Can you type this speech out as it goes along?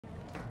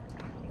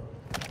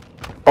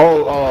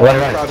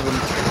Right.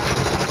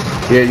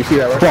 Yeah, you see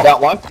that, right?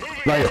 Got one.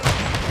 Right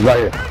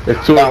here.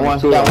 It's two. Got one.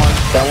 Got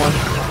one.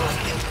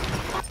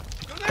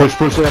 Push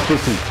that,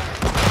 push him.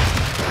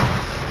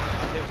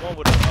 Hit one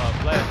with a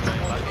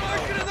flashbang.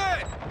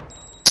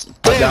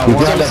 Down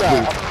one.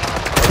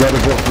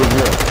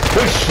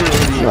 Push shit.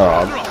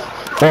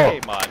 Hey,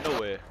 man,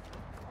 nowhere.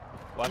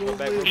 Watch my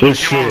back. Push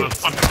shit.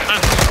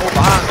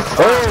 Behind.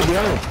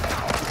 Behind.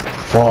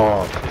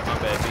 Fuck. My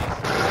bad,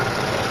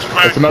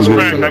 beast. It's another one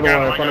in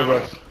front of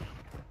us.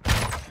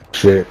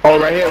 Shit. Oh,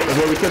 right here.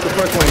 Where we took the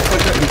first one. He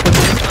pushed it.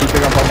 You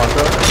think I'm by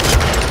myself?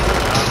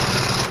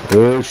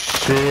 Oh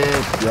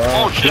shit. Yo.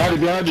 Oh shit.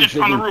 Behind you,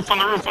 Shit, on the roof.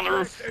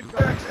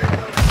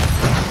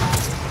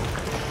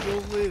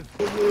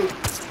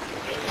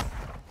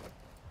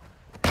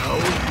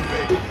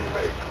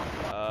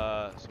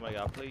 Somebody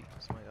got a plate.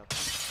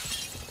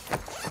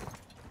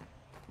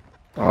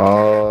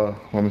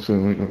 Let me see.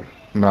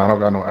 Nah, I don't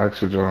got no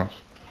extra jobs.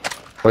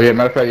 Oh yeah,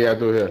 matter of fact, yeah, I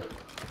do it here.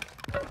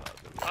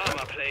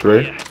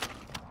 3.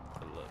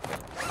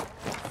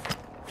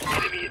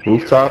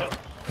 Rooftop.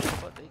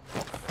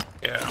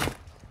 Yeah.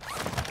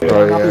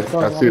 Oh yeah,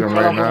 I see them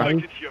right now.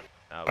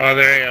 Oh,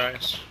 there he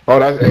is. Oh,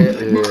 that's yeah.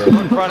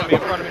 In front of me.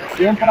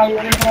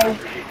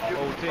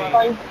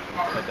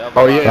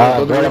 Oh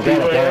yeah,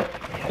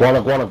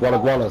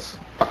 Gualas.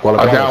 I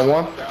down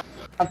one.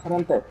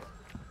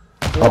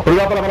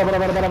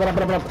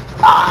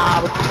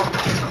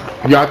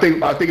 Yeah, I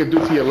think it's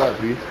due to your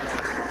left, B.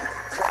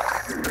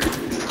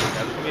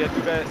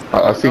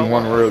 I seen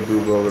one real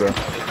dude over there. I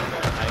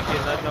ain't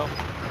getting nothing though.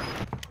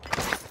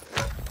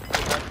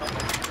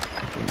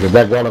 Get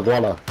that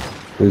Guala.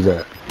 Who's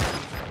that?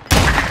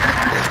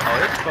 Oh,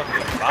 there's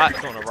fucking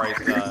bots on the right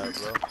side,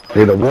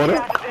 bro. In the water?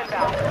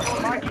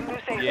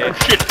 Yeah, I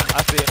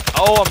see him.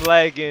 Oh, I'm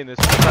lagging. I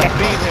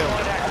seen him.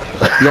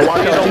 Yo,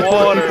 watch out the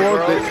water, bro.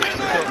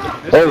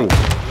 Oh,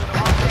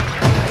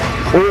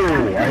 I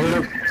hit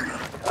him.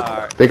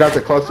 Alright. They got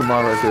the cluster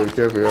mine right there. Be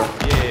careful, yo.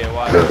 Yeah,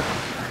 watch out.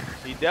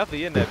 He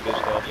definitely in that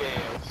bitch, though.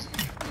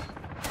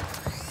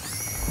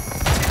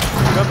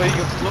 Remember, he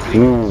can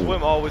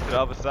swim all the way to the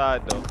other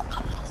side, though.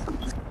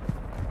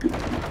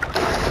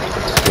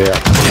 Yeah.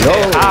 No,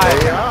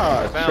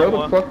 Found shut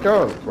one. the fuck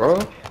up, bro.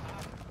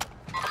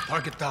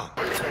 Target down.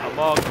 I'm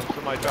logged him.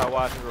 Somebody try to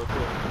watch him real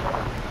quick.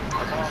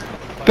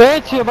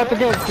 Bitch, you about to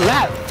get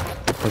slapped.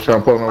 I'm trying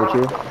to pull him with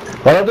you.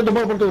 What I did the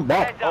bump into the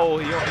box? Oh,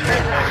 he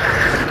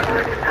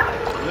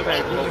look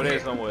at him over there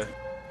somewhere.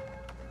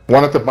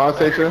 One at the bomb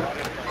station.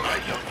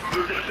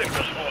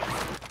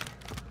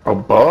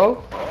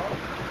 Above?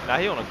 Nah,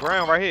 he on the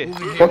ground right here.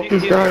 Fuck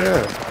this guy at?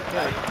 Yeah,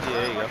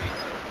 there you go.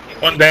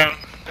 One down.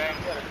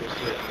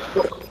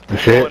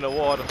 Shit. In the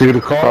water. Through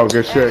the car. Oh,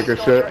 good shit.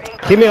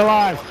 Keep me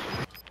alive.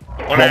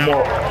 One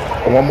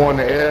more in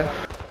the air.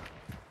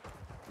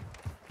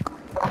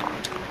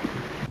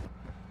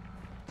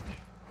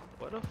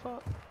 What the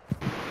fuck?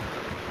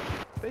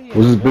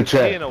 Where's this bitch He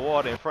at? in the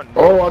water in front of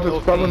me. Oh, I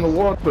just fell in the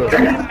water.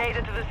 Made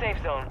it to the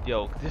safe zone.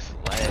 Yo, this is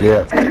lag.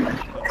 Yeah.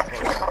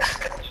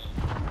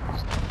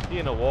 He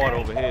in the water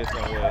over here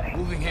somewhere.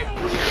 Moving here.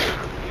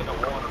 He in the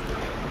water.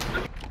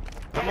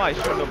 Somebody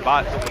shoot them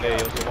bots over there,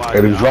 yo, so watch.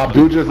 And the drop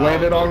Dude just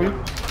landed on me.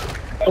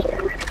 I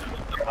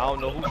don't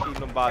know who's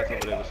shooting them bots over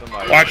there, but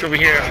somebody. Watch over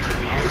here.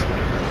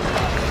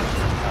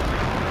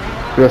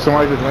 Yeah,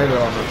 somebody just landed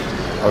on me.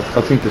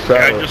 I think the Yeah,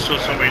 shadow. I just saw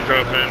somebody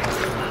drop in.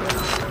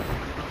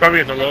 Probably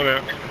at the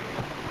loadout.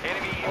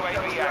 Enemy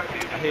UAV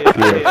active. I hear,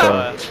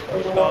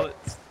 what you call it?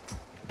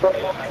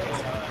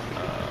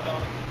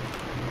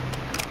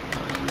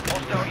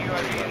 Hostile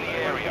UAV in the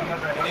area.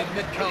 Need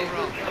mid-cal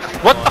round.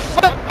 What the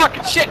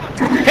fucking shit?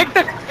 Pick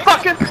the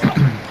fucking.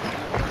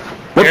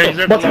 Yeah, he's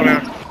at the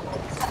loadout.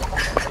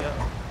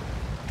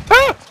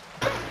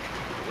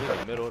 We're in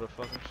the middle of the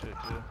fucking shit,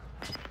 too.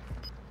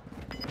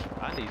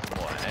 I need some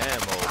more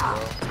ammo, bro.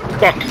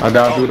 Fuck. I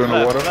down dude in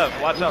the water.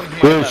 Left, watch out.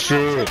 Good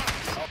shit.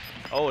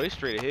 Oh, they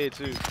straight ahead,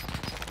 too.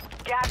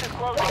 Gas is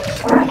closing.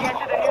 Get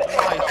to the new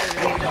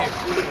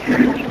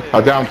safe zone.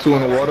 I down 2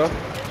 in the water.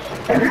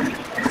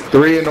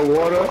 3 in the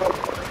water.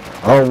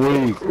 Oh,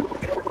 we.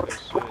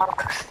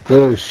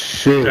 Good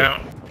shit.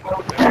 Down.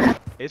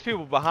 It's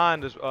people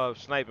behind us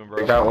sniping, bro.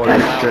 They got all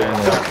this shit in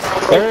there.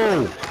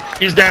 Oh.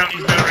 He's down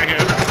right here.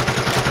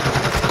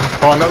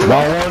 Oh, another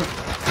one. One.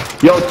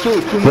 Yo,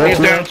 two more. He's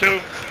down too.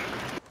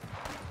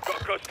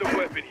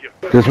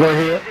 This one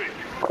here.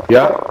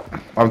 Yeah,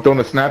 I'm throwing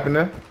a snap in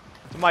there.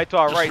 Somebody to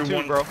our Just right, do too,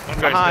 one- bro. one guy's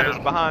Behind down.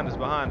 us, behind us,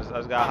 behind us. I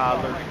just got high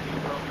alert.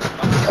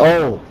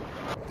 Oh.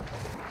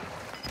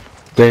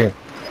 Damn. Enemy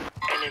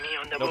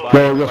on the move. Nobody.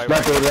 No, nobody let's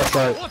back right. over that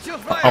side. What's your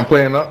fire? I'm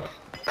playing up.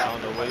 I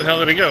don't know where Where the hell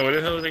did he go? Where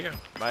the hell did he go?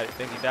 Might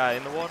think he died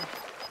in the water.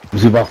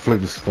 Let's see if I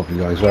flip this fucking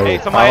guys right Hey,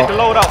 here. somebody at the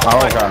loadout. I don't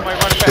Somebody got running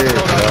back shit, to the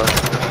bro. loadout.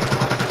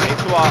 Hey,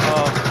 to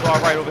our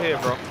right over here,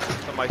 bro.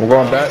 Somebody, We're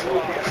going back.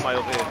 Somebody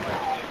over here.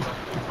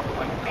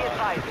 Be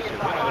advised. Shit, we're in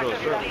the middle of the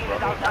circle, bro.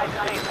 Outside the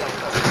safe zone.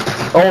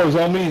 Oh, he's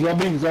on me. He's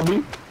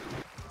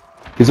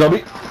on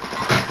me.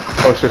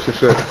 Oh shit.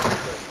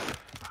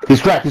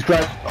 He's cracked.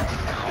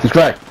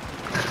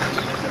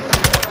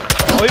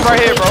 Oh, he's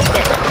right here, bro.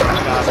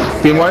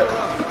 Team what?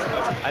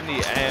 I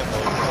need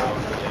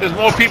ammo. There's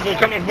more people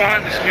coming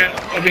behind us again.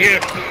 Over here.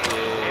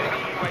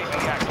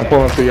 I'm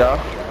pulling to y'all.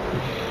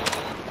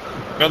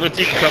 Another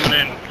team coming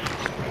in.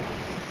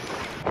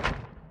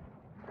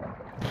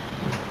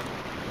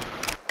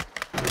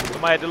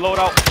 Somebody had to load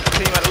out.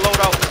 Team had to load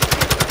out.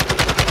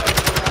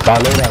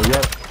 Load out,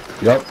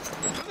 yep.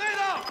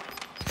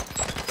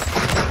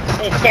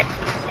 Oh, fuck.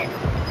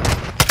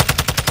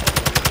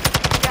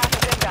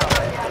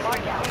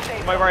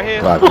 Somebody right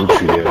here. God, good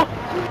shit, yeah.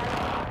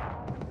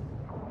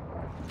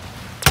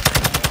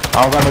 I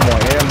don't got no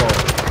more ammo.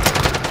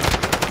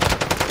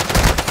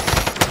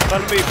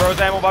 None of me, bro.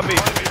 It's ammo by me.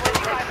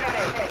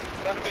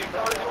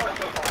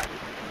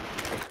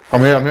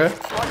 I'm here.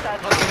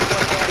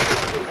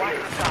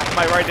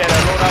 Somebody right there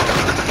that load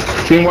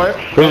out. Team what?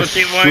 Another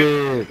team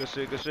white. Good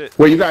shit, good shit.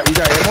 Wait, you got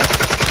ammo?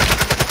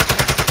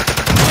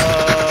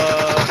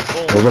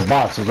 Boom. There's a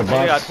box, Only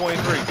got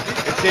 23.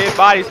 It's dead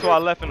bodies to our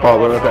left in the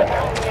water. okay.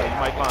 You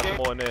might find some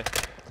more in there.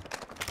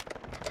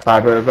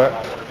 Alright, better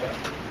back.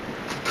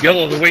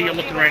 Yellow, the way you're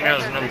looking right now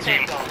is another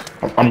team.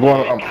 I'm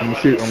gonna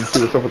see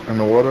what's up in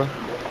the water.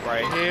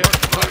 Right here.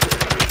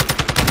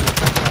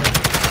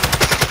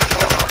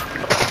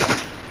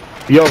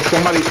 Yo,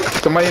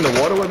 somebody in the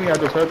water with me? I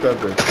just heard that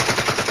thing.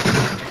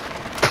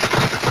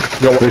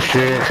 Yo, Good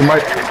shit.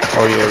 somebody.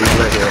 Oh yeah, he's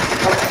right here.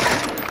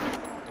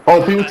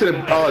 Oh, people to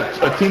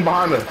the a team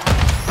behind us.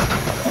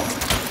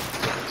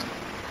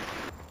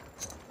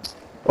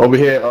 Over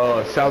here,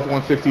 south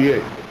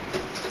 168.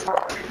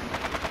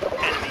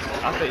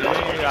 I said,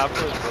 yeah, I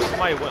put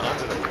somebody went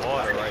under the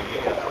water right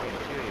here.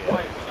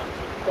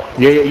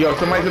 Yeah, yo,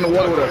 somebody's in the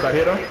water with us. I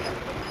hit him.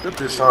 This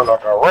bitch sound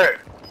like a rat.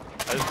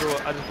 I just do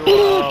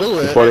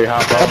it. Before they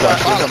hop out.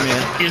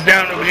 He's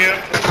down over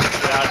here.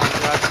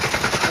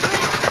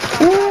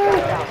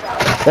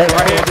 Hey,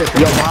 right here.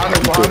 Yo, behind us.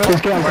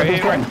 Right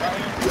here, right.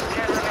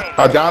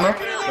 Down her.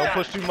 Don't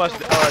push too much,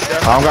 Derek. I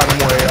don't got no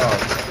more AR.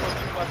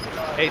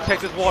 Hey, check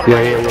this water Yeah,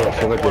 right here, yeah, bro. yeah.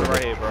 Check this water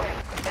right here, bro.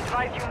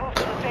 Advise you move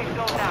to the safe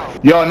zone now.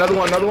 Yo, another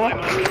one.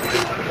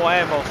 More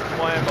ammo.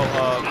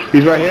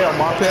 He's right here.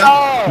 I'm off him.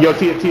 Oh. Yo,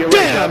 Tia, right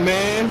Yeah,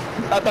 man.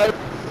 I thought.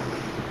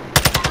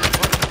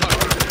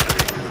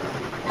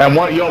 And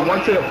one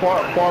to the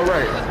far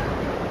right.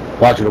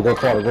 Watch it, go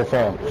far.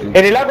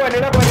 En el agua.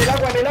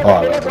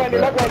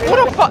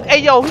 What the fuck? Hey,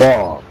 yo,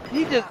 Far.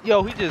 he just.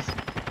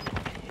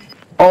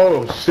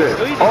 Oh shit.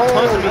 Yo, he just Oh,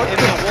 punched me what in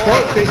the the fuck?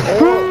 water. They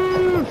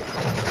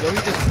Yo, he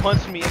just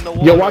punched me in the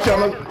water. Yo, watch out.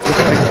 Look.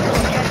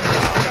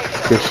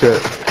 Good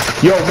shit.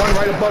 Yo, one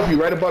right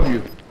above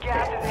you.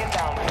 Gas is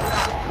inbound.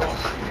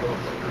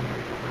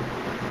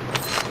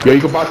 Yo,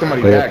 you can buy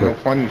somebody Yeah, back. No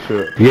funny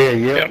shit. Yeah,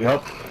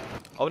 yep.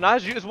 Oh, nah,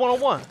 it's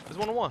one-on-one. It's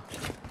one-on-one.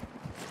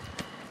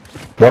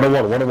 One on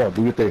one.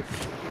 Do your thing.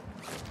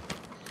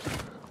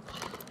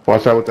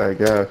 Watch out with that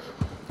gas.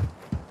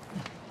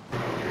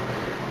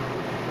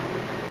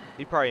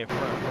 He probably in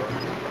front, bro.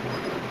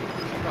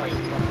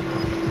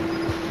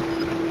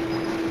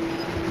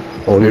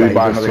 Oh, Maybe yeah,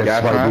 buy you just another said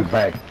gas somebody mask? do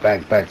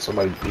back.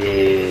 Somebody,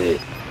 yeah.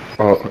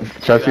 Oh,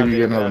 try to see if you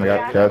get another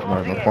gas mask.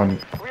 No funny.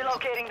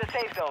 Relocating the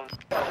safe zone.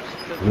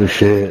 Good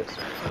shit.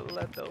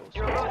 Let those.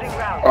 You're losing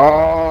ground.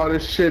 Oh,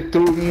 this shit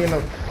threw me in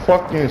a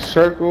fucking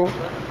circle.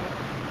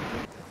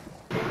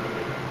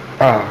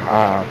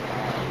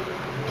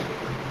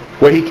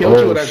 Wait, he killed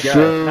you with that gas?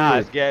 Nah,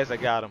 it's gas. I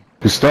got him.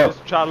 He's stuck.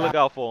 Just try to look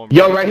out for him.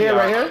 Yo, right here.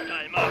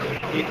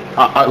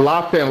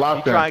 Locked in.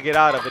 He's trying to get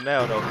out of it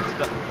now, though. He's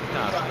stuck.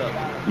 Nah,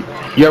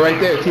 stuck. Yeah, right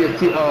there.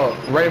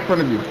 Right in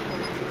front of you.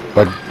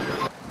 But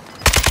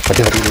I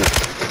can't do this.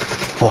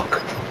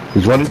 Fuck.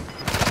 He's running.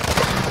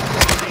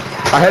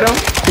 I hit him.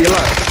 To your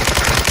left.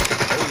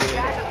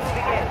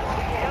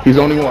 He's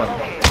only one.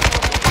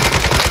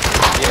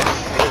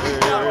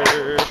 Yes,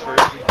 sir.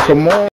 Come on.